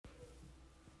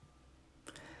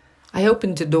I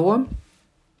opened the door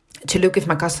to look if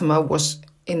my customer was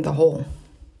in the hall.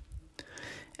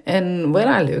 And when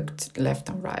I looked left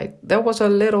and right, there was a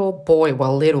little boy,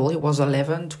 well, little, he was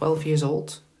 11, 12 years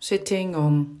old, sitting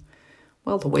on,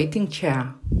 well, the waiting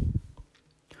chair.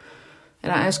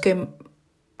 And I asked him,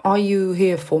 "Are you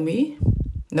here for me?"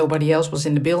 Nobody else was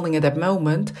in the building at that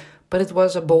moment, but it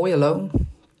was a boy alone.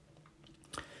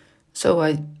 So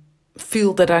I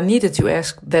feel that I needed to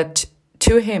ask that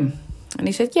to him. And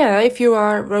he said, "Yeah, if you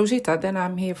are Rosita, then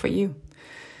I'm here for you."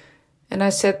 And I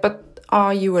said, "But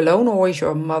are you alone, or is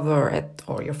your mother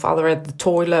or your father at the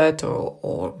toilet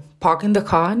or parking the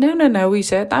car?" No, he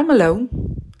said, "I'm alone."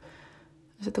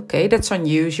 I said, "Okay, that's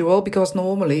unusual, because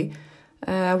normally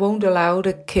I won't allow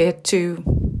the kid to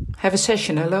have a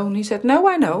session alone." He said, "No,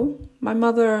 I know. My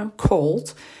mother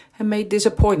called and made this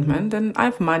appointment, and I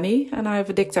have money, and I have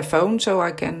a dictaphone, so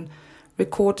I can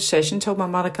record the session so my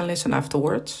mother can listen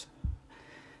afterwards.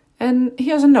 And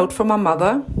here's a note from my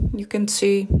mother. You can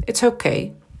see it's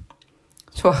okay."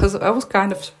 So I was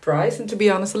kind of surprised and, to be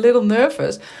honest, a little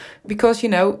nervous, because,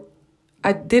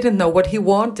 I didn't know what he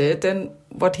wanted and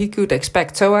what he could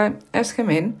expect. So I asked him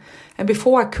in, and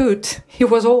before I could, he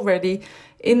was already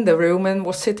in the room and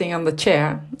was sitting on the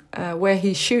chair where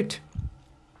he should.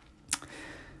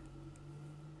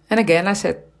 And again, I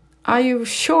said, "Are you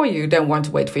sure you don't want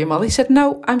to wait for your mother?" He said,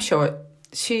 "No, I'm sure.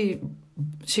 She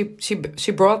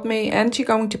brought me, and she's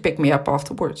going to pick me up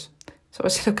afterwards." So I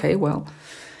said, "Okay, well."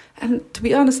 And to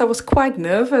be honest, I was quite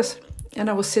nervous. And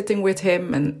I was sitting with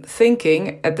him and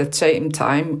thinking at the same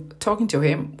time, talking to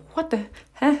him, what the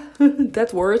heck,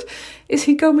 that word, is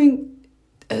he coming,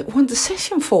 want a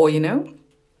session for,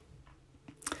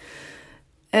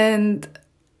 And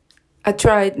I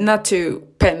tried not to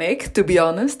panic, to be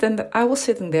honest. And I was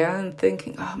sitting there and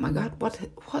thinking, oh my God,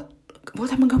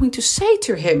 what am I going to say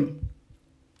to him?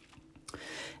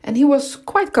 And he was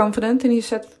quite confident, and he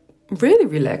said, really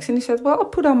relaxed. And he said, "Well, I'll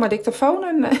put on my dictaphone,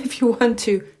 and if you want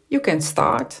to, you can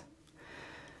start."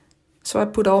 So I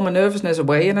put all my nervousness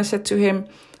away, and I said to him,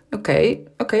 okay,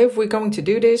 if we're going to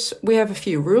do this, we have a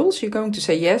few rules. You're going to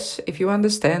say yes if you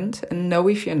understand, and no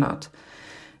if you're not.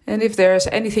 And if there's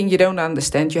anything you don't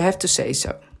understand, you have to say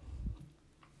so.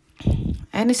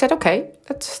 And he said, "Okay,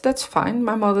 that's fine.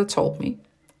 My mother told me."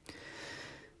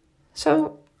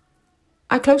 So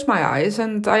I closed my eyes,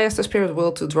 and I asked the spirit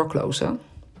world to draw closer.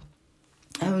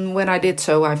 And when I did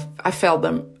so, I felt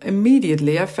them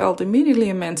immediately. I felt immediately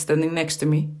a man standing next to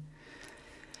me.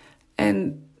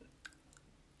 And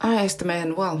I asked the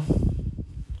man, "Well,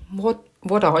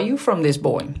 what are you from this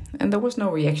boy?" And there was no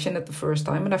reaction at the first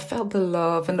time. And I felt the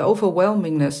love and the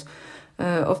overwhelmingness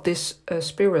of this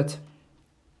spirit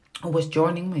who was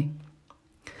joining me.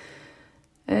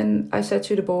 And I said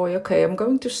to the boy, "Okay, I'm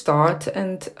going to start,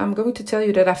 and I'm going to tell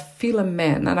you that I feel a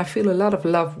man, and I feel a lot of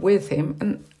love with him."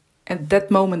 And at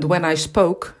that moment when I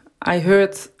spoke, I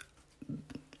heard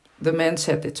the man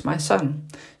said, "It's my son."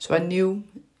 So I knew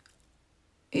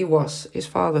he was his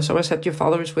father. So I said, "Your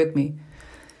father is with me."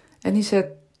 And he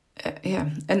said, yeah.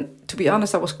 And to be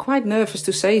honest, I was quite nervous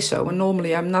to say so. And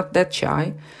normally I'm not that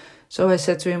shy. So I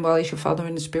said to him, "Well, is your father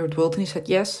in the spirit world?" And he said,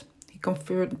 "Yes." He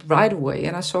confirmed right away.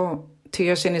 And I saw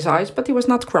tears in his eyes, but he was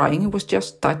not crying. He was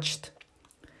just touched.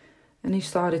 And he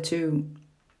started to,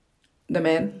 the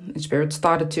man in spirit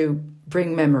started to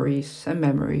bring memories and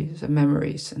memories and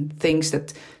memories and things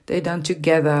that they done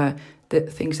together, the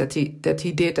things that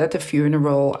he did at the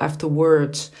funeral,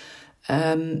 afterwards,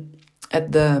 at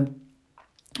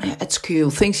school,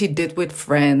 things he did with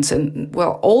friends, and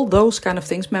well, all those kind of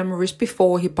things, memories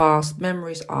before he passed,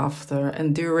 memories after,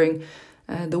 and during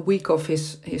the week of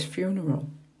his funeral.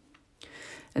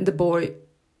 And the boy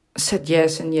said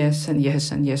yes and yes and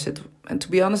yes and yes. And to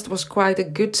be honest, it was quite a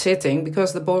good sitting,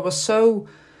 because the boy was so,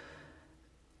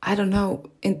 I don't know,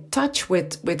 in touch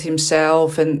with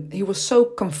himself, and he was so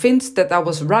convinced that I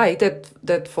was right,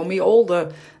 that for me all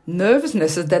the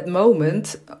nervousness at that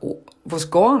moment was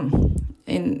gone.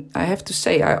 And I have to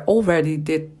say, I already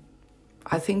did,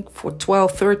 I think for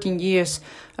 12, 13 years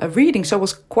reading, so I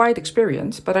was quite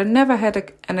experienced, but I never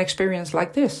had an experience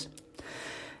like this.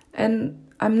 And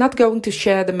I'm not going to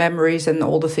share the memories and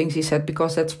all the things he said,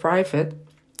 because that's private.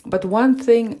 But one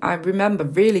thing I remember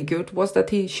really good was that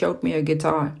he showed me a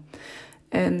guitar.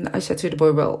 And I said to the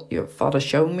boy, "Well, your father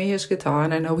showed me his guitar,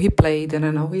 and I know he played, and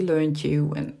I know he learned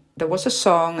you." And there was a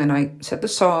song, and I said the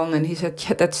song, and he said,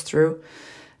 "Yeah, that's true."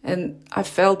 And I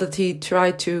felt that he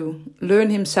tried to learn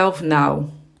himself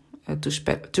now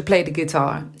to play the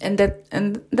guitar. And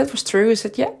that was true. He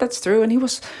said, "Yeah, that's true." And he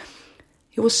was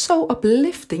so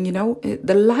uplifting,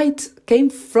 The light came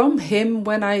from him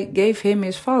when I gave him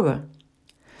his father.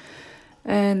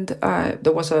 And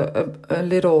there was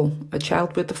a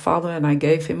child with the father, and I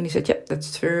gave him, and he said, yeah,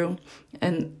 that's true.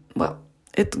 And well,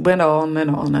 it went on and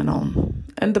on and on.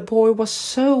 And the boy was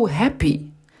so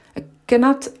happy. I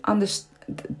cannot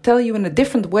tell you in a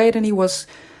different way than he was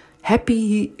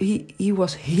happy. He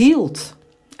was healed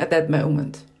at that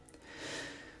moment.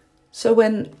 So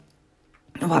when,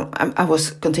 well, I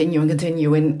was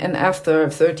continuing, and after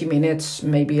 30 minutes,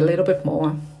 maybe a little bit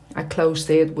more, I closed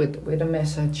it with a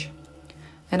message.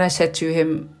 And I said to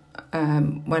him,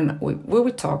 when we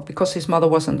would talk, because his mother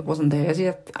wasn't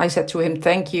there, I said to him,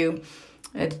 thank you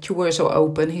that you were so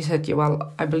open. He said, yeah,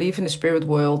 well, I believe in the spirit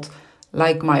world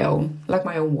like my own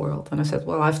world. And I said,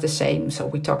 well, I have the same. So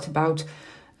we talked about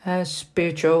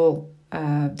spiritual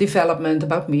development,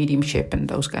 about mediumship and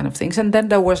those kind of things. And then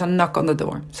there was a knock on the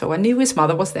door. So I knew his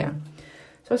mother was there.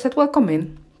 So I said, well, come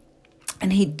in.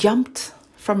 And he jumped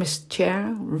from his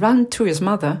chair, ran to his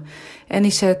mother, and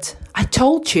he said, I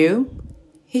told you,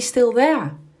 he's still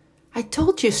there. I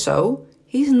told you so.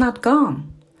 He's not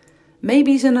gone.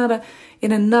 Maybe he's in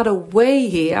another way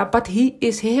here, but he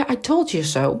is here. I told you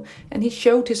so. And he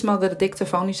showed his mother the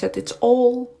dictaphone. He said, it's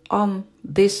all on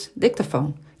this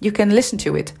dictaphone. You can listen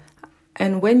to it.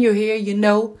 And when you're here, you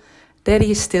know that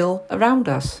he is still around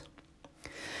us.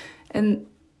 And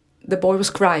the boy was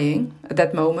crying at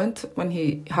that moment when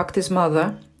he hugged his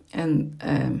mother.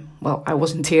 And, well, I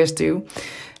was in tears too.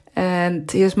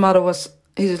 And his mother was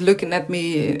looking at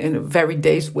me in a very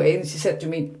dazed way. And she said to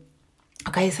me,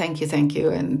 okay, thank you.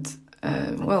 And,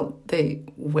 well, they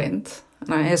went.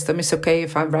 And I asked them, it's okay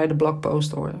if I write a blog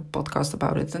post or a podcast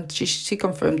about it? And she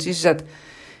confirmed. She said,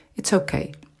 it's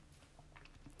okay.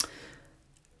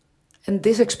 And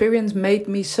this experience made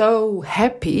me so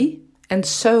happy and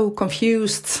so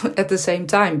confused at the same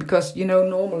time. Because,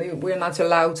 normally we're not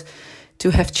allowed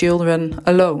to have children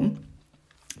alone.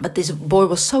 But this boy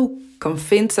was so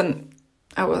convinced, and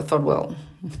I thought, well,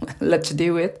 let's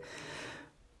do it.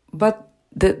 But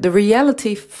the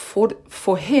reality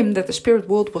for him, that the spirit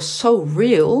world was so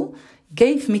real,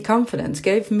 gave me confidence,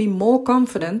 gave me more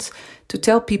confidence to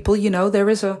tell people, there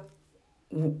is a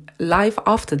life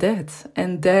after death.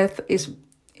 And death is,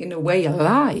 in a way, a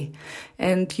lie.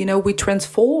 And, we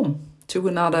transform to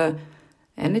another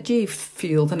energy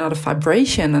field, another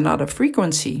vibration, another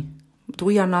frequency. But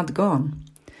we are not gone.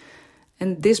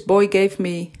 And this boy gave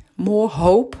me more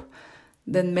hope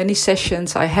than many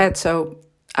sessions I had. So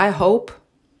I hope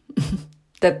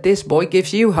that this boy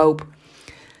gives you hope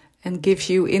and gives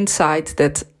you insight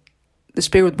that the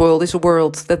spirit world is a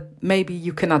world that maybe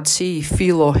you cannot see,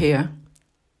 feel, or hear,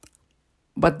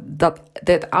 but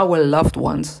that our loved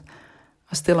ones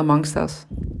are still amongst us.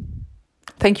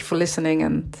 Thank you for listening,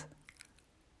 and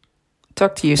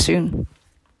talk to you soon.